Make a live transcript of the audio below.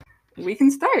We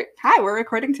can start. Hi, we're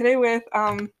recording today with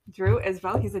Drew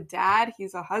Isbell. He's a dad,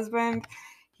 he's a husband,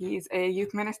 he's a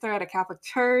youth minister at a Catholic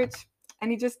church,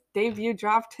 and he just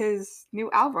dropped his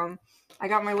new album. I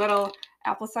got my little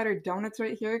apple cider donuts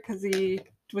right here because he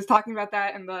was talking about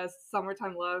that in the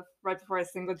Summertime Love right before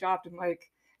his single dropped, and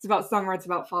like it's about summer, it's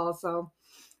about fall, so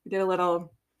we did a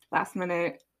little last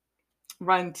minute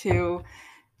run to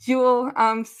Jewel,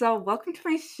 so welcome to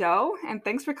my show and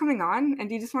thanks for coming on. And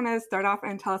do you just want to start off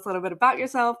and tell us a little bit about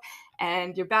yourself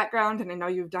and your background? And I know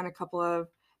you've done a couple of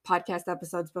podcast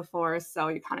episodes before, so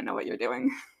you kind of know what you're doing.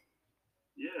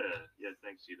 Yeah,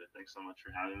 thanks, Gita. Thanks so much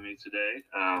for having me today.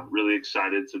 Really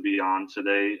excited to be on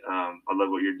today. I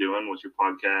love what you're doing with your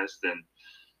podcast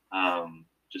and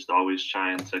just always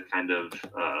trying to kind of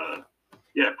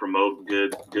promote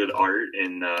good art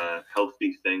and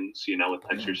healthy things, with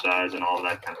exercise and all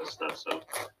that kind of stuff. So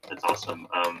that's awesome.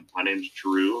 My name's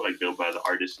Drew. I go by the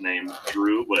artist name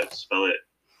Drew, but spell it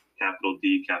capital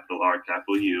D, capital R,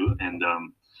 capital U. And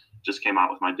just came out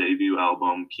with my debut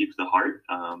album, Keep the Heart.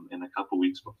 And a couple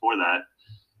weeks before that,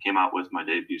 came out with my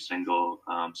debut single,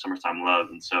 Summertime Love.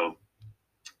 And so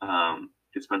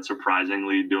it's been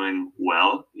surprisingly doing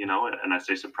well, and I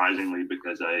say surprisingly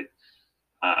because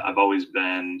I've always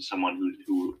been someone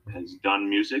who has done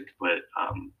music, but,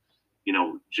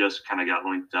 just kind of got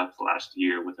linked up last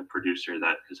year with a producer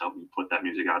that has helped me put that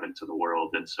music out into the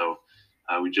world. And so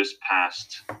we just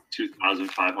passed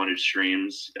 2,500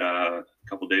 streams a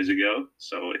couple days ago.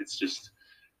 So it's just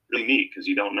really neat because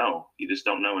you just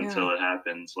don't know until it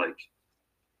happens. Like,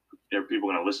 are people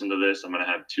going to listen to this? I'm going to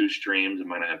have 2 streams. I'm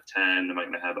going to have 10. Am I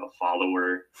going to have a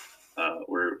follower?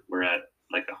 We're at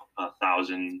like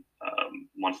 1,000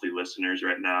 monthly listeners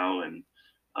right now, and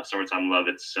Summertime Love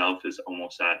itself is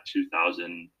almost at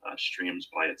 2,000 streams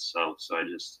by itself. So I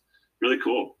just really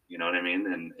cool, you know what I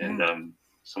mean? And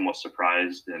somewhat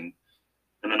surprised, and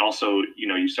then also,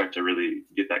 you start to really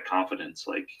get that confidence,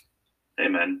 like, hey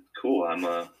man, cool, I'm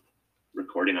a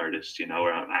recording artist,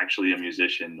 or I'm actually a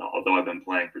musician, although I've been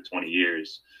playing for 20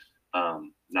 years.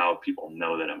 Now people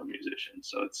know that I'm a musician,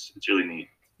 so it's really neat.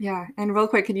 Yeah, and real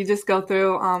quick, could you just go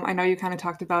through, I know you kind of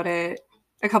talked about it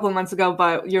a couple of months ago,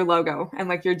 but your logo and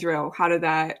like your drill, why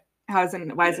is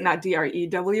it not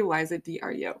DREW? Why is it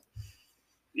DRU?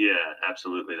 Yeah,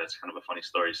 absolutely. That's kind of a funny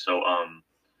story. So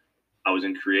I was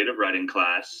in creative writing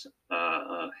class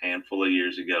a couple handful of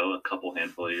years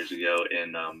ago,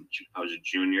 and I was a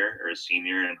junior or a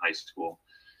senior in high school.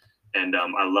 And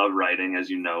I love writing, as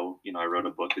you know. I wrote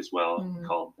a book as well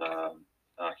called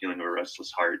Healing of a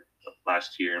Restless Heart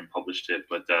last year and published it.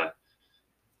 But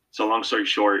so long story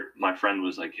short, my friend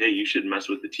was like, hey, you should mess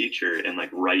with the teacher and like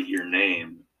write your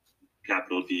name,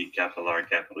 capital D, capital R,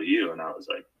 capital U. And I was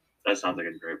like, that sounds like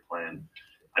a great plan.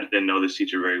 I didn't know this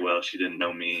teacher very well. She didn't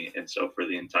know me. And so for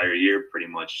the entire year, pretty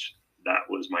much, that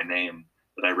was my name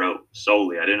that I wrote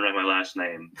solely. I didn't write my last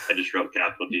name. I just wrote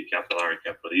capital D, capital R,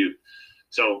 capital U.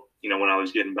 So, when I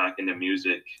was getting back into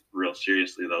music real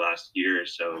seriously the last year or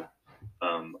so,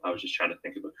 I was just trying to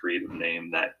think of a creative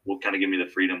name that will kind of give me the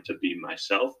freedom to be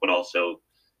myself, but also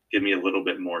give me a little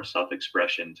bit more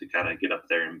self-expression to kind of get up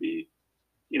there and be,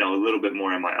 a little bit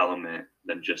more in my element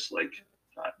than just like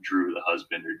Drew the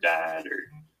husband or dad or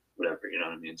whatever, you know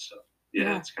what I mean? So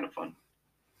yeah, it's kind of fun.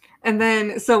 And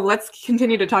then, so let's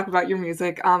continue to talk about your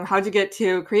music. How'd you get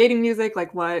to creating music?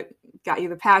 Like, what got you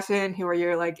the passion? Who are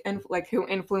your who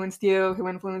influenced you? Who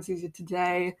influences you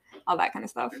today? All that kind of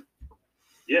stuff.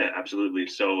 Yeah, absolutely.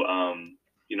 So,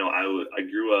 I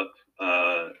grew up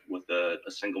with a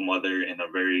single mother in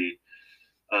a very,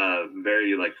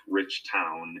 very like rich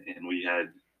town, and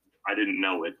I didn't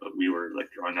know it, but we were like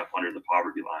growing up under the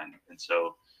poverty line. And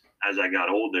so as I got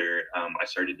older, I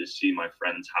started to see my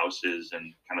friends' houses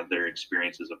and kind of their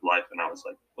experiences of life. And I was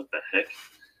like, what the heck?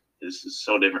 This is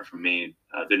so different from me.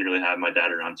 I didn't really have my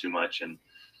dad around too much. And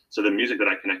so the music that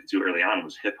I connected to early on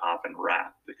was hip hop and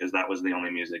rap, because that was the only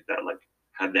music that like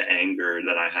had the anger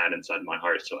that I had inside my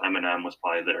heart. So Eminem was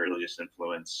probably the earliest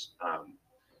influence.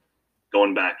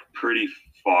 Going back pretty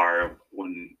far,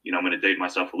 when, I'm going to date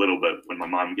myself a little bit, when my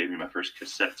mom gave me my first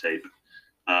cassette tape,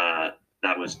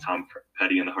 that was Tom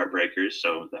Petty and the Heartbreakers.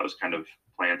 So that was kind of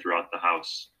playing throughout the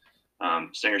house.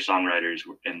 Singer-songwriters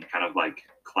and kind of like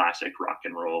classic rock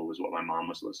and roll was what my mom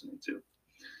was listening to.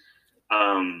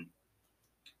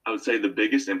 I would say the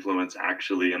biggest influence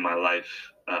actually in my life,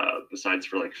 besides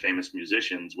for like famous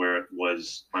musicians, where it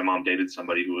was my mom dated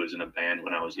somebody who was in a band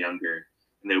when I was younger,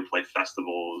 and they would play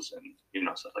festivals and,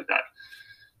 stuff like that.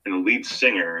 And the lead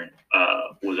singer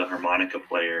was a harmonica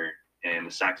player and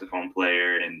a saxophone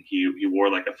player, and he wore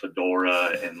like a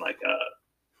fedora and like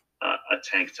a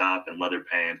tank top and leather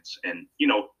pants. And,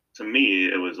 to me,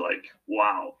 it was like,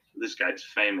 wow, this guy's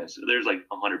famous. There's like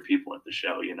 100 people at the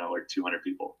show, you know, or 200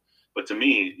 people. But to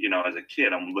me, you know, as a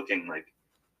kid, I'm looking like,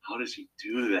 how does he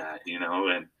do that, you know?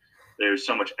 And there's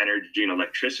so much energy and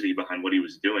electricity behind what he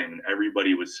was doing. And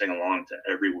everybody would sing along to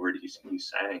every word he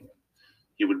sang.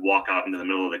 He would walk out into the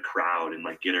middle of the crowd and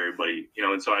like get everybody, you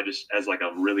know. And so I just, as like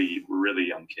a really, really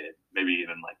young kid, maybe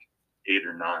even like 8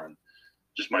 or 9,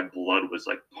 just my blood was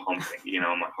like pumping, you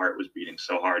know, my heart was beating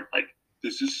so hard, like,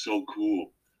 this is so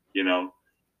cool, you know.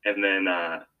 And then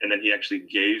he actually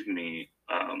gave me,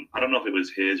 I don't know if it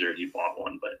was his or he bought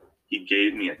one, but he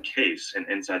gave me a case, and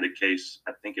inside the case,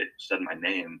 I think it said my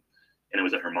name, and it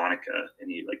was a harmonica, and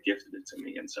he like gifted it to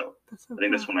me. And so, I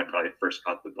think that's when I probably first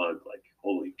caught the bug, like,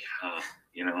 holy cow,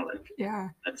 you know, like, Yeah.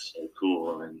 that's so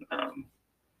cool. And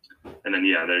then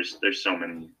yeah, there's so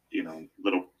many, you know,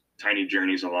 little tiny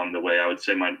journeys along the way. I would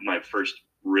say my first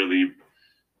really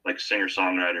like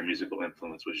singer-songwriter musical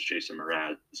influence was Jason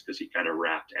Mraz, because he kind of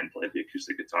rapped and played the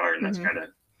acoustic guitar, and that's kind of,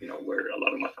 you know, where a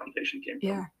lot of my foundation came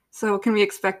from. So can we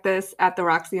expect this at the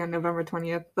Roxy on November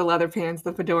 20th? The leather pants,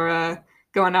 the fedora,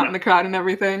 going out in the crowd and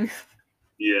everything?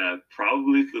 Yeah,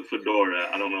 probably the fedora.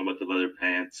 I don't know about the leather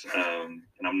pants, and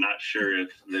I'm not sure if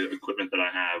the equipment that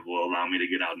I have will allow me to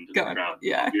get out into the crowd.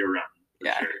 Yeah. I'll be around for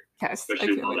sure. Yes,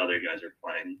 especially while the other guys are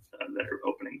playing, that are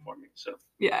opening for me. So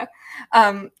yeah.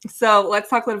 So let's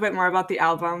talk a little bit more about the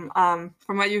album.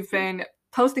 From what you've been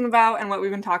posting about and what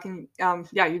we've been talking,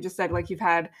 yeah, you just said like you've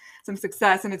had some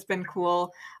success and it's been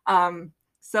cool.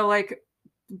 So like,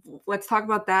 let's talk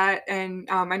about that. And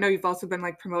I know you've also been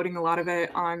like promoting a lot of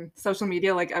it on social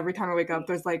media. Like every time I wake up,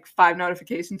 there's like 5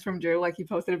 notifications from Drew, like he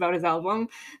posted about his album.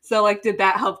 So like, did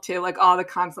that help too? Like all the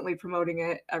constantly promoting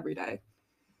it every day?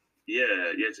 Yeah,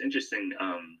 it's interesting.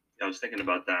 I was thinking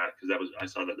about that because I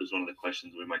saw that was one of the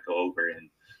questions we might go over, and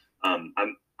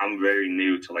I'm very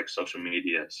new to like social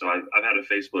media, so I've had a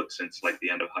Facebook since like the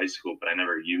end of high school, but I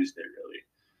never used it really.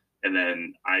 And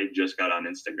then I just got on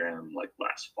Instagram like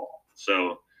last fall.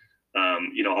 So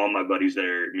you know, all my buddies that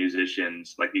are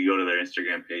musicians, like you go to their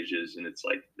Instagram pages and it's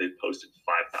like they've posted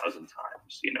 5,000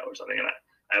 times, you know, or something, and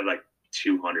I have like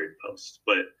 200 posts,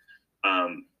 but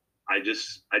I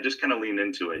just kind of leaned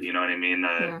into it, you know what I mean?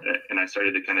 And I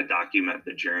started to kind of document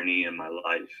the journey in my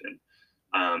life,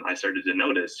 and I started to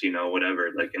notice, you know, whatever,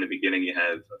 like in the beginning you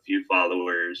have a few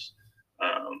followers,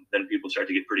 then people start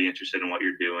to get pretty interested in what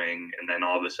you're doing, and then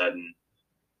all of a sudden,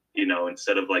 you know,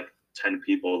 instead of like 10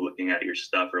 people looking at your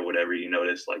stuff or whatever, you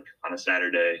notice like on a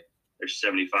Saturday there's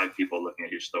 75 people looking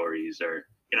at your stories, or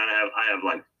you know, I have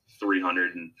like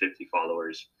 350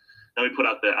 followers. Then we put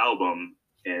out the album,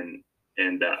 and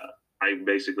I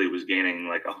basically was gaining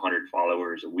like 100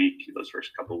 followers a week those first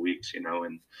couple of weeks, you know.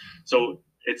 And so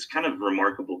it's kind of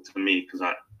remarkable to me because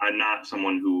I'm not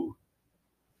someone who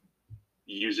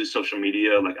uses social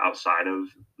media like outside of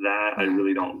that. I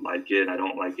really don't like it. I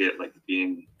don't like it like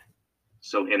being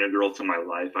so integral to my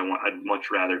life. I'd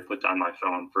much rather put down my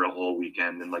phone for a whole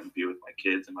weekend and like be with my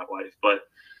kids and my wife. But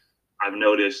I've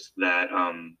noticed that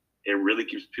it really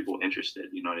keeps people interested,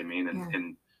 you know what I mean?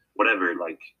 And whatever,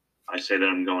 like I say that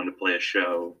I'm going to play a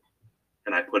show,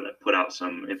 and I put out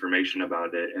some information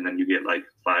about it, and then you get like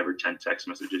 5 or 10 text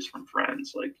messages from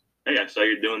friends like, hey, I saw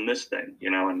you're doing this thing,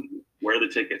 you know, and where are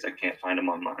the tickets? I can't find them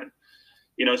online,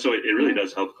 you know. So it really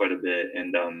does help quite a bit,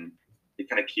 and it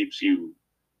kind of keeps you.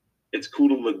 It's cool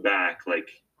to look back, like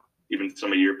even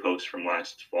some of your posts from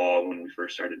last fall when we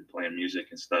first started playing music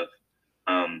and stuff.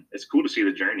 It's cool to see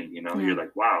the journey, you know. You're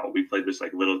like, wow, we played this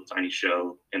like little tiny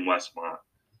show in Westmont,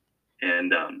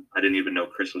 and I didn't even know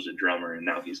Chris was a drummer, and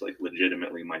now he's like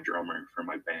legitimately my drummer for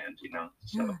my band, you know.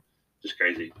 So just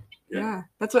crazy. Yeah,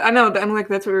 that's what I know. And like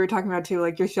that's what we were talking about too.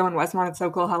 Like your show in Westmont, it's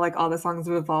so cool how like all the songs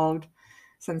have evolved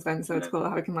since then. So it's cool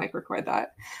how we can like record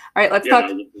that. All right, let's talk.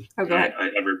 Go ahead. I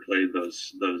ever played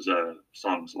those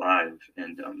songs live,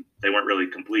 and they weren't really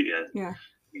complete yet. Yeah,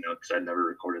 you know, because I'd never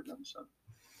recorded them. So.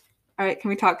 All right, can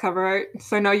we talk cover art?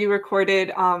 So I know you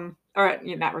recorded, or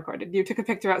you're not recorded. You took a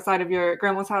picture outside of your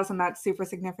grandma's house, and that's super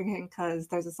significant because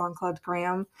there's a song called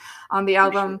Graham on the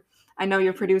album. Sure. I know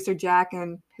your producer Jack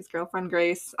and his girlfriend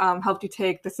Grace helped you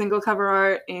take the single cover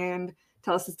art and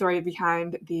tell us the story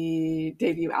behind the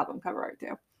debut album cover art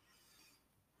too.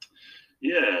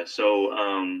 Yeah, so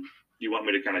you want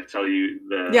me to kind of tell you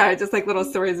the... Yeah, just like little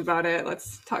stories about it.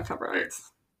 Let's talk cover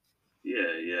arts.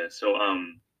 Yeah.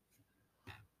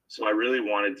 So I really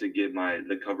wanted to get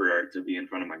the cover art to be in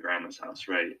front of my grandma's house,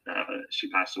 right? She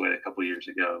passed away a couple years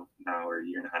ago now, or a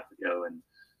year and a half ago. And,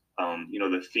 you know,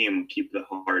 the theme, Keep the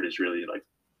Heart, is really like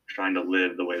trying to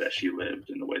live the way that she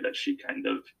lived and the way that she kind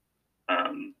of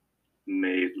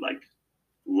made like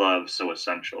love so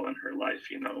essential in her life. life,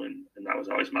 you know, and that was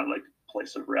always my like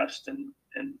place of rest and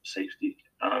safety.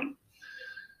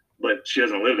 But she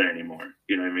doesn't live there anymore.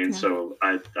 You know what I mean? Yeah. So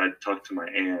I talked to my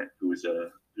aunt, who's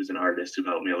an artist, who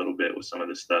helped me a little bit with some of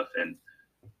this stuff,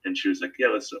 and she was like, yeah,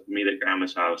 let's meet at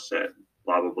grandma's house at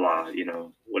blah blah blah, you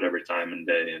know, whatever time and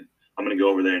day, and I'm gonna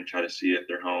go over there and try to see if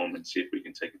they're home and see if we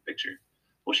can take a picture.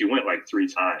 Well, she went like 3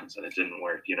 times and it didn't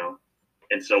work, you know.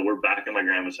 And so we're back at my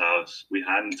grandma's house. We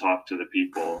hadn't talked to the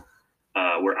people.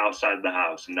 We're outside the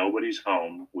house. Nobody's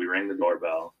home. We rang the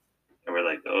doorbell, and we're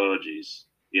like, oh, geez,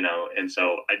 you know. And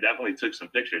so I definitely took some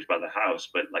pictures by the house,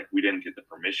 but like we didn't get the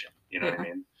permission. You know what I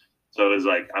mean? So it was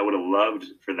like I would have loved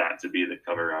for that to be the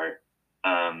cover art,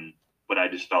 but I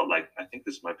just felt like I think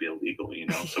this might be illegal, you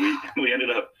know. So we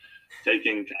ended up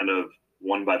taking kind of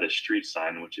one by the street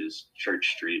sign, which is Church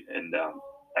Street, and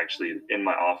actually in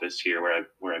my office here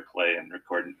where I play and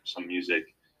record some music,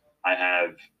 I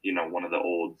have, you know, one of the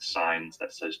old signs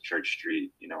that says Church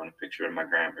Street, you know, and a picture of my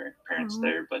grandparents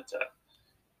there. But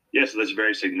yeah, so that's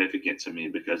very significant to me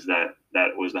because that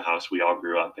was the house we all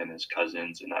grew up in as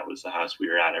cousins, and that was the house we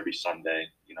were at every Sunday,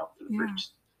 you know, for the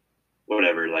first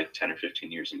whatever, like 10 or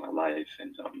 15 years of my life.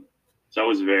 And so it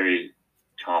was very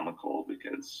comical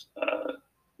because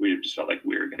we just felt like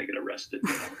we were going to get arrested,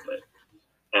 you know? But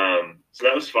so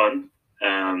that was fun.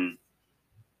 And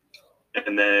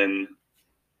then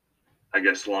I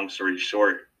guess long story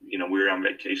short, you know, we were on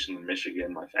vacation in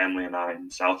Michigan, my family and I, in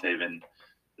South Haven.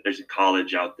 There's a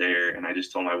college out there, and I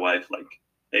just told my wife, like,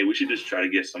 hey, we should just try to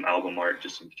get some album art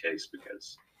just in case,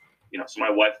 because, you know, so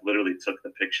my wife literally took the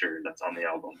picture that's on the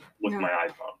album with my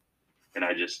iPhone, and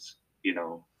I just, you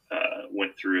know,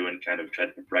 went through and kind of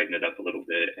tried to brighten it up a little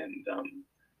bit and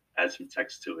add some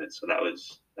text to it. So that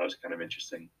was kind of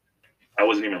interesting. I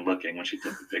wasn't even looking when she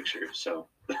took the picture, so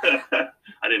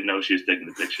I didn't know she was taking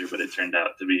the picture, but it turned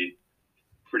out to be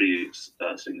pretty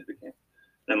significant.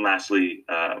 Then lastly,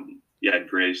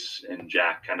 Grace and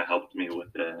Jack kind of helped me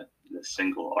with the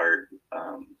single art.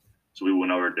 So we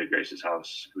went over to Grace's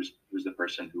house, who's the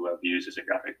person who I've used as a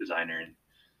graphic designer, and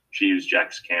she used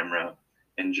Jack's camera.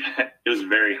 And Jack, it was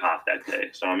very hot that day,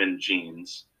 so I'm in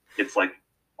jeans. It's like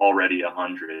already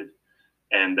 100,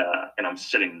 and I'm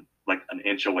sitting like an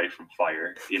inch away from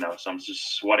fire, you know, so I'm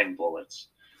just sweating bullets,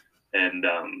 and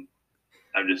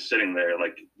I'm just sitting there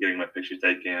like getting my picture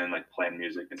taken, like playing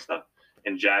music and stuff.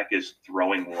 And Jack is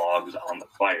throwing logs on the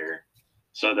fire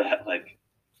so that like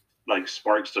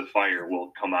sparks of fire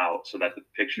will come out so that the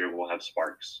picture will have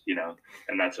sparks, you know,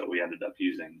 and that's what we ended up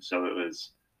using. So it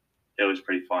was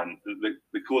pretty fun.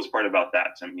 The coolest part about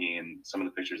that to me, and some of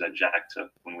the pictures that Jack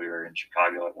took when we were in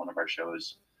Chicago at one of our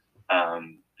shows,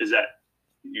 is that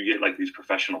you get like these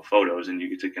professional photos and you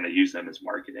get to kind of use them as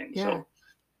marketing. Yeah. So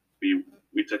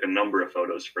we took a number of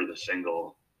photos for the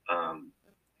single,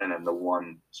 and then the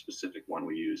one specific one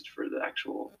we used for the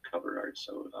actual cover art.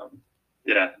 So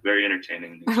yeah, very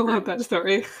entertaining experience. I love that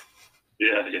story.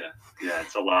 Yeah,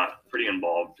 it's a lot, pretty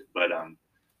involved, but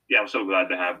yeah, I'm so glad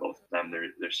to have both of them.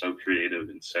 They're so creative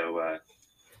and so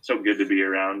good to be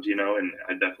around, you know. And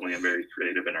I definitely am very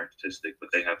creative and artistic, but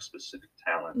they have specific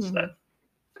talents that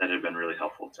have been really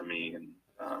helpful to me, and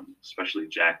especially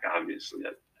Jack. Obviously,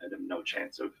 I had no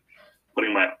chance of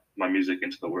putting my music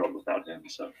into the world without him.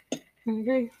 So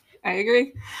I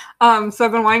agree. So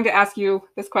I've been wanting to ask you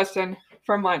this question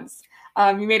for months.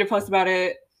 You made a post about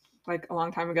it like a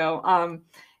long time ago.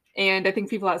 And I think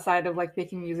people outside of like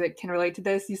making music can relate to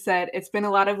this. You said, it's been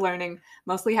a lot of learning,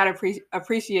 mostly how to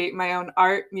appreciate my own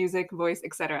art, music, voice,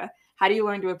 etc. How do you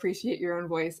learn to appreciate your own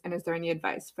voice? And is there any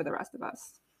advice for the rest of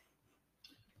us?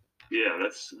 Yeah,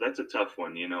 that's a tough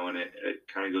one, you know, and it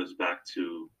kind of goes back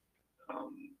to,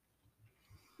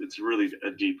 it's really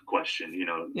a deep question, you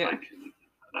know, like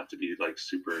not to be like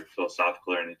super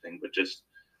philosophical or anything, but just,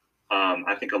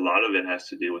 I think a lot of it has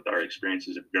to do with our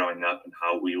experiences of growing up and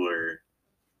how we were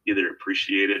either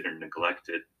appreciated or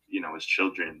neglected, you know, as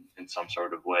children in some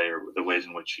sort of way, or the ways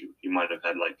in which you might have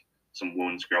had like some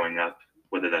wounds growing up,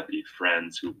 whether that be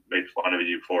friends who made fun of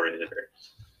you for it, or,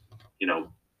 you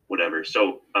know, whatever.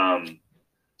 So,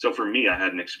 so for me, I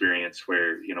had an experience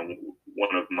where, you know,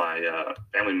 one of my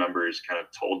family members kind of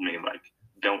told me like,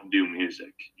 don't do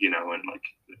music, you know, and like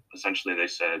essentially they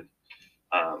said,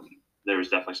 there was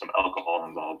definitely some alcohol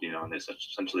involved, you know, and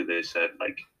essentially they said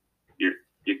like,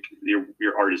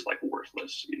 your art is like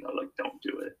worthless, you know, like don't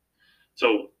do it.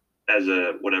 So as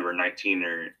a 19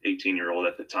 or 18-year-old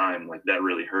at the time, like that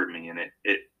really hurt me, and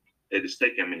it has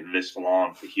taken me this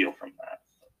long to heal from that,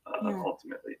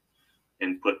 ultimately,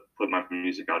 and put my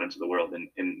music out into the world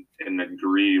and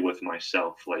agree with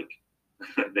myself, like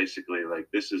basically like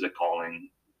this is a calling.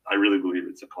 I really believe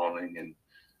it's a calling, and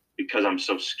because I'm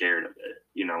so scared of it,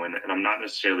 and I'm not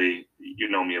necessarily, you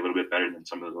know me a little bit better than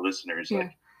some of the listeners. Yeah.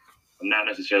 Like, I'm not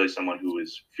necessarily someone who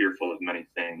is fearful of many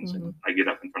things, and I get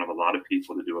up in front of a lot of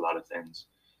people to do a lot of things.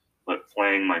 But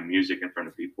playing my music in front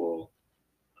of people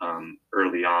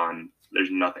early on,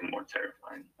 there's nothing more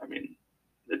terrifying. I mean,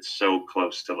 it's so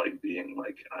close to like being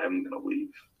like, I'm gonna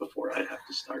leave before I have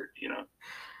to start.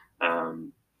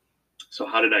 So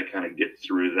how did I kind of get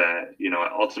through that?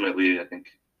 Ultimately, I think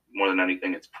more than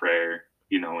anything, it's prayer.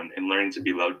 And learning to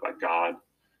be loved by God.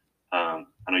 I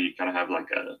know you kind of have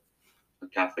like a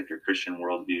Catholic or Christian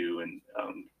worldview, and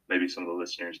maybe some of the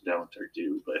listeners don't or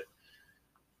do, but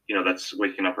that's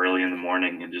waking up early in the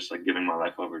morning and just like giving my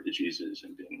life over to Jesus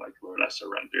and being like, Lord, I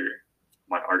surrender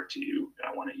my art to you,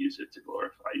 and I want to use it to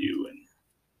glorify you, and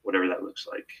whatever that looks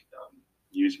like,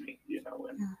 use me,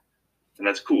 and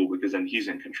that's cool because then he's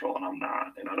in control and I'm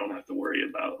not, and I don't have to worry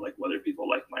about like whether people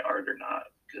like my art or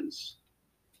not, because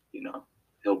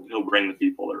he'll bring the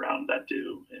people around that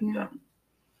do, and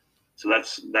so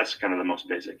that's kind of the most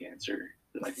basic answer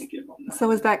that I can give on that. So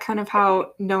is that kind of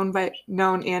how known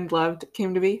and loved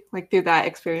came to be, like through that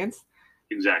experience?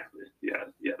 Exactly. Yeah.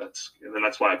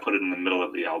 That's why I put it in the middle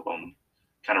of the album,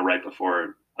 kind of right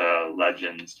before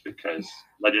Legends, because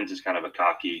Legends is kind of a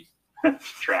cocky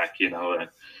track. I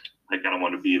kind of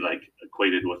want to be like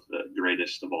equated with the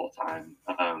greatest of all time,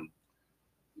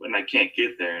 and I can't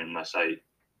get there unless I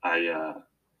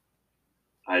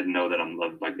know that I'm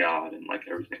loved by God and like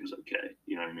everything's okay.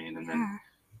 You know what I mean? And then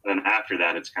after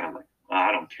that, it's kind of like,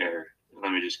 I don't care.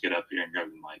 Let me just get up here and grab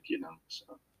the mic,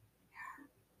 So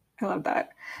I love that.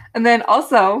 And then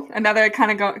also another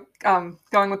kind of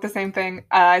going with the same thing.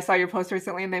 I saw your post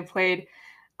recently, and they played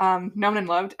 "Known and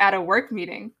Loved" at a work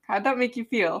meeting. How'd that make you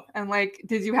feel? And like,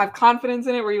 did you have confidence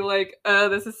in it? Were you like,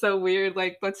 this is so weird?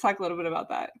 Like, let's talk a little bit about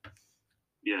that.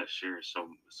 Yeah, sure. So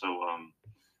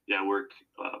yeah, work.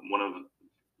 One of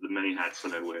the many hats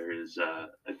that I wear is I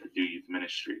do youth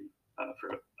ministry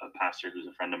for a pastor who's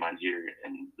a friend of mine here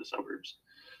in the suburbs,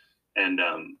 and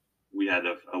we had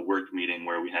a work meeting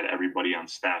where we had everybody on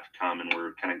staff come, and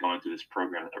we're kind of going through this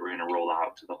program that we're going to roll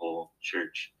out to the whole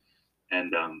church,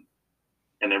 and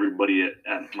everybody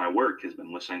at my work has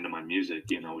been listening to my music,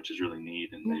 which is really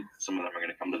neat, and some of them are going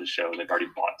to come to the show. They've already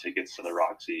bought tickets to the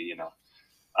Roxy,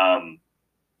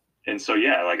 and so,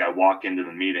 yeah, like I walk into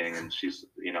the meeting and she's,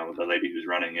 the lady who's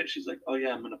running it, she's like, oh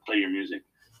yeah, I'm going to play your music.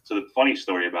 So the funny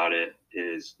story about it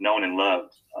is Known and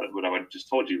Loved, what I just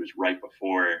told you was right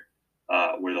before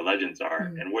Where the Legends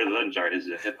Are. And Where the Legends Are is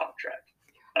a hip hop track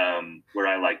where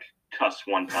I like cuss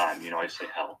one time, I say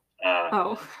hell. I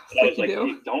was like,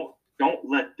 hey, don't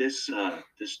let this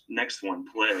next one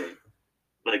play.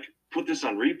 Like, put this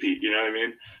on repeat, you know what I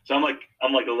mean? So I'm like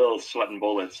a little sweating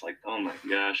bullets, like, oh my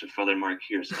gosh, if Father Mark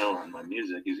hears hell on my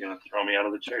music, he's gonna throw me out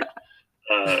of the church.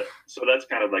 So that's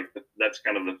kind of like the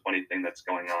funny thing that's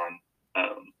going on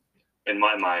in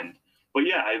my mind. But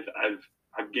yeah,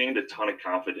 I've gained a ton of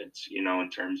confidence, in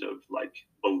terms of like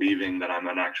believing that I'm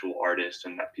an actual artist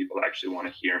and that people actually want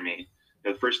to hear me.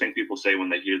 The first thing people say when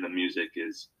they hear the music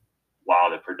is, wow,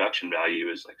 the production value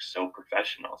is like so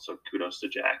professional. So kudos to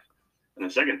Jack. And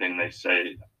the second thing they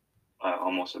say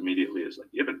almost immediately is like,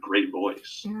 you have a great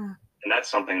voice. Yeah. And that's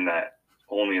something that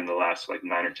only in the last like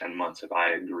 9 or 10 months have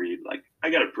I agreed, like, I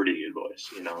got a pretty good voice,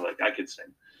 like I could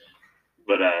sing.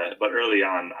 But early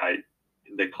on,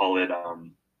 they call it, I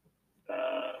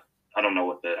don't know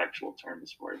what the actual term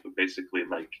is for it, but basically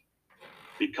like,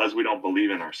 because we don't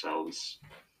believe in ourselves,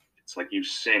 it's like you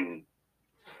sing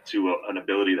to an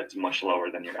ability that's much lower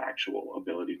than your actual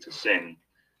ability to sing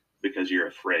because you're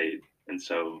afraid. And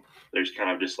so there's kind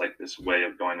of just like this way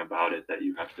of going about it that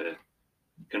you have to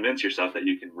convince yourself that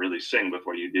you can really sing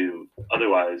before you do.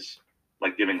 Otherwise,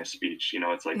 like giving a speech,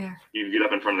 it's like you get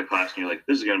up in front of the class and you're like,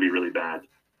 this is going to be really bad. And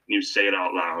you say it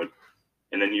out loud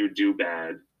and then you do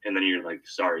bad. And then you're like,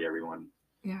 sorry, everyone.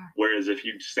 Yeah. Whereas if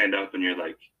you stand up and you're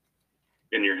like,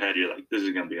 in your head, you're like, this is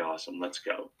going to be awesome. Let's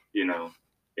go.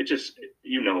 It just,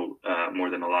 more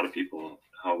than a lot of people,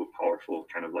 how powerful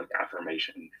kind of like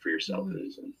affirmation for yourself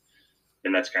is.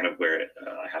 And that's kind of where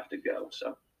I have to go.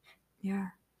 So, yeah.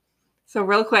 So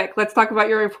real quick, let's talk about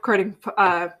your recording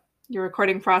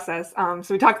process. So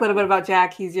we talked a little bit about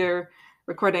Jack. He's your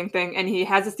recording thing, and he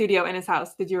has a studio in his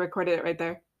house. Did you record it right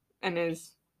there in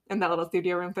that little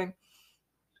studio room thing?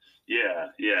 Yeah.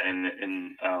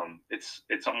 And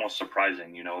it's almost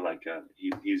surprising, like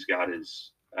he's got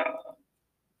his,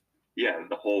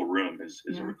 the whole room is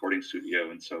a recording studio.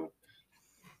 And so,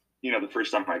 the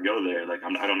first time I go there, like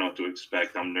I don't know what to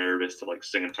expect. I'm nervous to like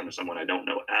sing in front of someone I don't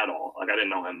know at all. Like I didn't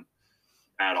know him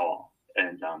at all.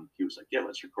 And he was like, yeah,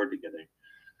 let's record together.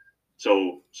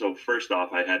 So first off,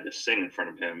 I had to sing in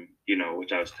front of him,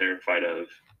 which I was terrified of.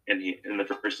 And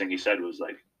the first thing he said was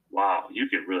like, "Wow, you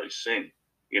can really sing,"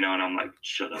 and I'm like,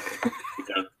 "Shut up," you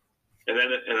know. And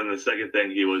then the second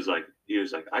thing he was like,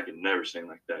 "I can never sing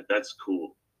like that. That's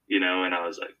cool," And I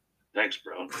was like, "Thanks,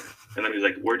 bro." And then he's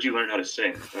like, "Where'd you learn how to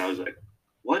sing?" And I was like,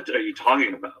 "What are you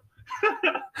talking about?"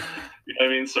 You know what I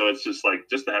mean? So it's just like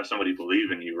just to have somebody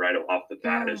believe in you right off the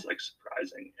bat Yeah. is like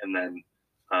surprising. And then,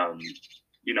 um,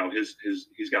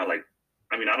 he's got like,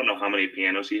 I mean, I don't know how many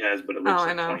pianos he has, but it Oh, looks I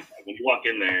like know. 25. When you walk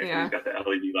in there and he's Yeah. got the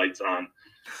LED lights on, and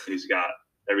he's got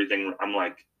everything. I'm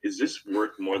like, is this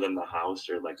worth more than the house,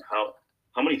 or like how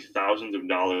many thousands of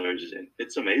dollars is it?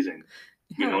 It's amazing,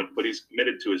 Yeah. But he's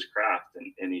committed to his craft,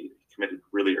 and he committed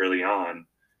really early on.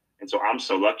 And so I'm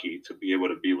so lucky to be able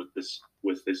to be with this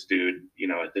dude,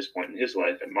 at this point in his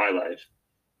life and my life,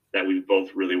 that we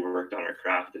both really worked on our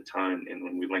craft a ton. And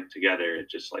when we linked together, it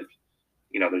just like,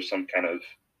 there's some kind of,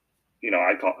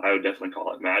 I would definitely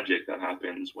call it magic that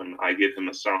happens when I give him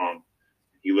a song.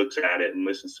 He looks at it and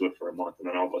listens to it for a month, and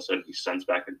then all of a sudden he sends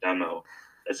back a demo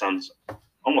that sounds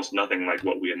almost nothing like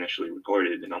what we initially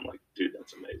recorded. And I'm like, dude,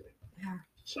 that's amazing. Yeah.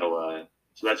 So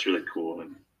that's really cool.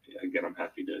 And again, I'm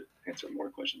happy to answer more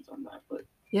questions on that. But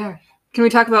Yeah. Can we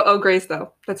talk about Oh Grace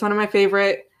though? That's one of my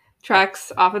favorite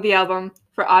tracks off of the album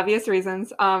for obvious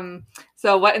reasons.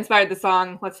 So what inspired the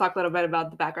song? Let's talk a little bit about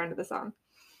the background of the song.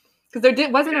 Because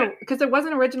there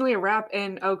wasn't originally a rap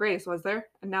in Oh Grace, was there?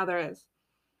 And now there is.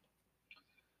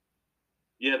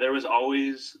 yeah, there was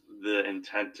always the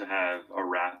intent to have a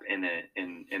rap in it,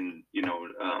 and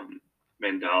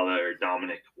Mandala or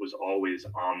Dominic was always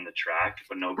on the track,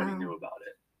 but nobody Oh. knew about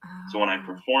it. So when I Oh.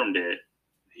 performed it,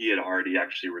 he had already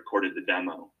actually recorded the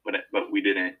demo, but we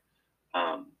didn't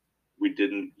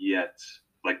yet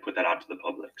like put that out to the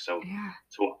public. So Yeah.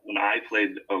 so when I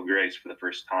played Oh Grace for the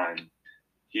first time,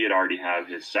 he had already have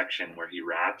his section where he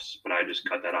raps, but I just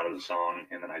cut that out of the song,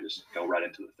 and then I just go right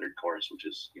into the third chorus, which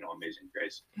is Amazing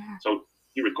Grace. Yeah. So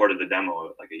he recorded the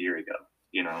demo like a year ago,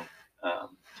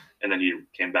 um, and then he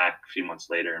came back a few months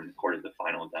later and recorded the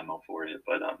final demo for it.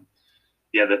 But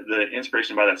yeah, the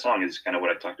inspiration by that song is kind of what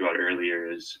I talked about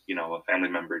earlier. Is a family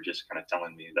member just kind of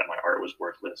telling me that my art was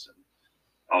worthless, and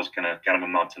I was kind of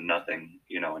amount to nothing,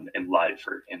 in life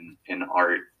or in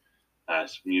art,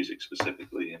 music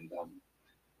specifically,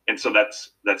 and so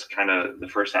that's kind of the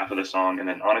first half of the song. And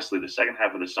then honestly, the second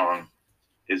half of the song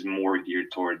is more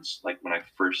geared towards like when I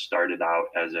first started out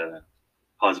as a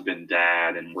husband,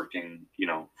 dad, and working,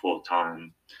 full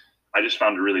time. I just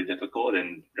found it really difficult,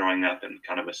 and growing up in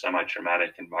kind of a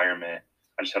semi-traumatic environment,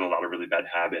 I just had a lot of really bad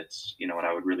habits, and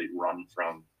I would really run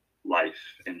from life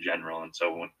in general. And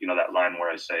so when, that line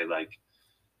where I say like,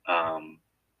 um,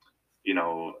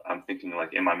 I'm thinking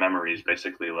like in my memories,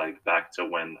 basically like back to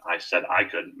when I said I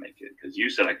couldn't make it, because you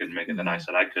said I couldn't make it, then I Mm-hmm.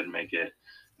 said I couldn't make it,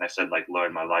 and I said like,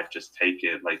 Lord, my life, just take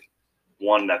it. Like,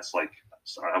 one, that's like,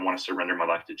 I want to surrender my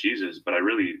life to Jesus, but I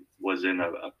really was in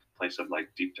a place of like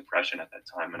deep depression at that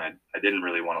time, and I didn't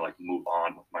really want to like move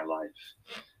on with my life.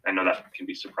 I know that can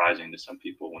be surprising to some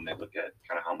people when they look at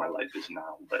kind of how my life is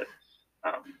now, but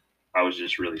um, I was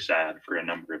just really sad for a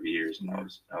number of years, and I Yeah.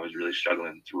 was I was really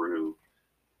struggling through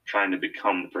trying to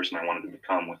become the person I wanted to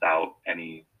become without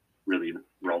any really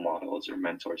role models or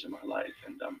mentors in my life.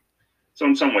 And so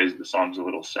in some ways the song's a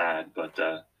little sad, but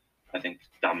I think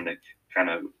Dominic kind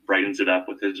of brightens it up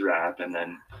with his rap, and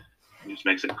then just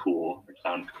makes it cool or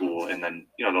sound cool. And then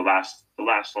the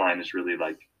last line is really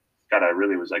like, God, I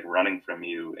really was like running from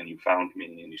you, and you found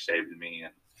me, and you saved me,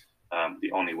 and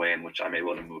the only way in which I'm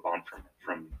able to move on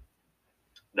from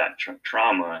that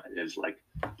trauma is like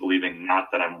believing not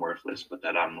that I'm worthless, but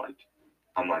that I'm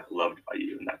like loved by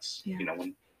you. And that's Yeah. when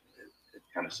it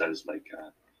kind of says like,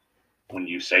 when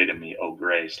you say to me, "Oh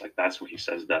grace," like that's what he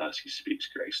says to us. He speaks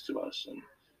grace to us, and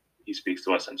he speaks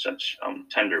to us in such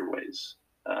tender ways.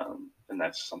 And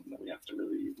that's something that we have to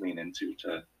really lean into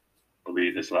to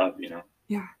believe his love.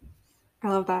 Yeah. I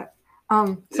love that.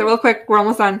 So Yeah. real quick, we're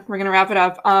almost done. We're gonna wrap it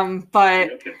up. But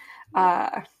Yeah. Okay.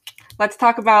 uh, let's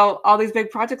talk about all these big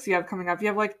projects you have coming up. You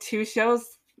have like 2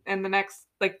 shows in the next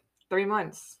like 3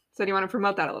 months. So do you want to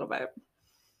promote that a little bit?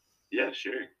 Yeah,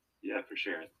 sure. Yeah, for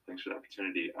sure. Thanks for the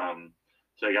opportunity.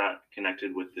 So I got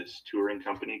connected with this touring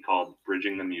company called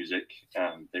Bridging the Music.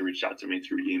 They reached out to me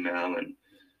through email, and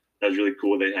that was really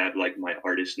cool. They had like my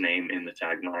artist name in the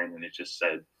tagline, and it just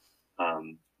said,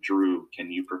 "Drew,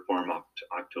 can you perform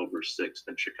October 6th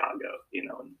in Chicago?"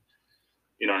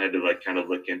 And I had to like kind of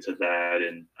look into that,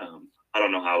 and I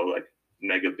don't know how like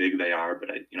mega big they are, but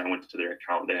I went to their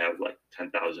account. They have like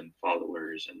 10,000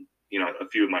 followers, and a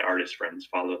few of my artist friends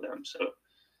follow them, so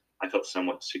I felt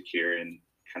somewhat secure in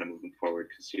kind of moving forward,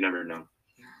 because you never know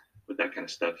with that kind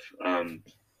of stuff.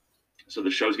 So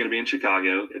the show's going to be in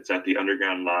Chicago. It's at the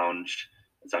Underground Lounge.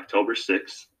 It's October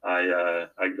 6th. I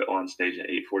go on stage at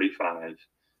 8:45, and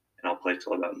I'll play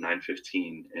till about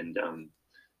 9:15. And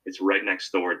it's right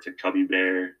next door to Cubby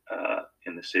Bear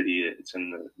in the city. It's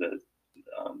in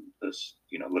this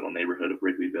little neighborhood of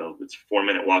Wrigleyville. It's a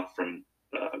 4-minute walk from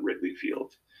Wrigley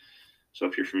Field. So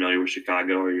if you're familiar with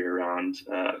Chicago or you're around,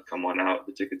 come on out.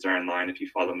 The tickets are online. If you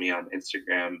follow me on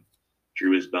Instagram,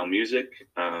 Drew Isbell Music.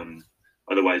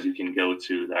 Otherwise, you can go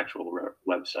to the actual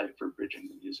website for Bridging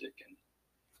the Music, and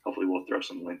hopefully we'll throw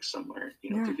some links somewhere,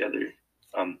 together.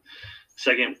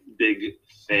 Second big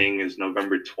thing is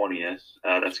November 20th.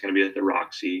 That's going to be at the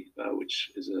Roxy,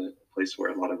 which is a place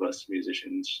where a lot of us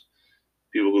musicians,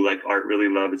 people who like art, really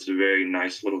love. It's a very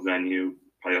nice little venue,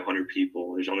 probably 100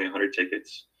 people. There's only 100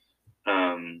 tickets.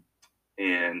 And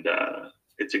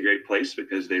it's a great place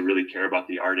because they really care about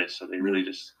the artist. So they really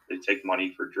they take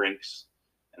money for drinks,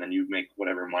 and then you make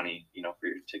whatever money, for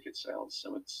your ticket sales.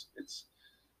 So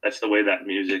that's the way that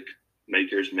music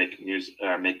makers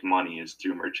make money, is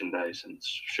through merchandise and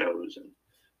shows, and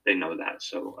they know that.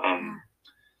 So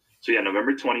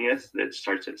November 20th, it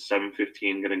starts at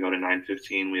 7:15, gonna go to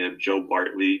 9:15. We have Joe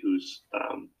Bartley, who's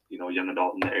a young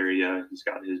adult in the area. He's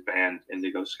got his band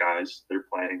Indigo Skies. They're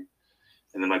playing.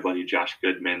 And then my buddy Josh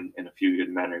Goodman and A Few Good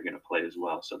Men are gonna play as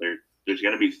well. So there's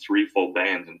gonna be 3 full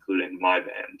bands, including my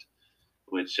band,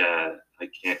 which I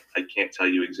can't tell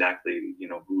you exactly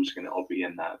who's gonna all be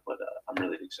in that, but I'm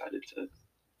really excited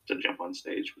to jump on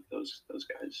stage with those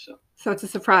guys. So it's a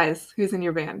surprise who's in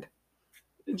your band.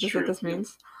 It's Is this true. what this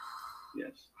means?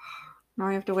 Yes. Now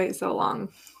I have to wait so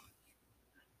long.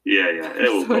 Yeah,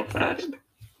 it will go fast.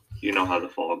 You know how the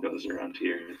fall goes around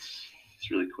here. It's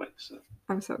really quick. So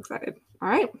I'm so excited. All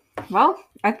right. Well,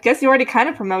 I guess you already kind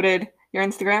of promoted your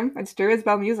Instagram. It's Drew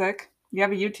Isbell Music. You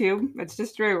have a YouTube. It's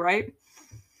just Drew, right?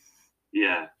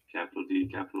 Yeah, capital D,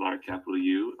 capital R, capital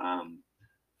U.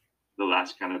 The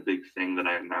last kind of big thing that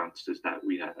I announced is that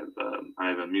I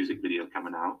have a music video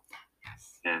coming out.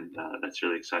 Yes. And that's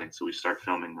really exciting. So we start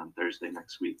filming on Thursday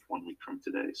next week, 1 week from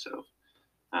today. So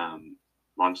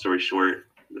long story short,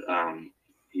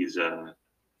 he's a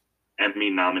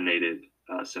Emmy-nominated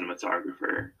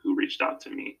cinematographer who reached out to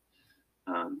me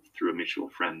through a mutual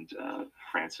friend,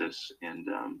 Francis, and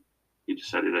he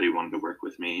decided that he wanted to work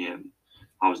with me. And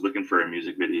I was looking for a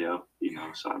music video,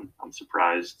 so I'm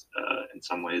surprised in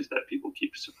some ways that people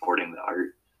keep supporting the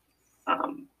art.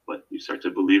 But you start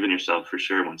to believe in yourself for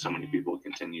sure when so many people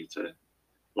continue to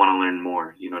want to learn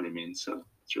more. You know what I mean? So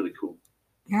it's really cool.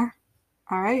 Yeah.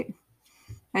 All right.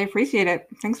 I appreciate it.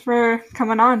 Thanks for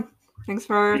coming on. Thanks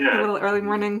for the little early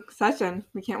morning session.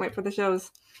 We can't wait for the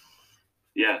shows.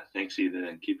 Yeah. Thanks, Eva,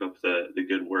 and keep up the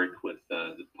good work with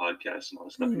the podcast and all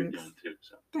the stuff you're doing too.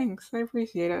 So thanks. I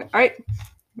appreciate it. All right.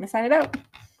 I'm going to sign it out.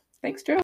 Thanks, Drew.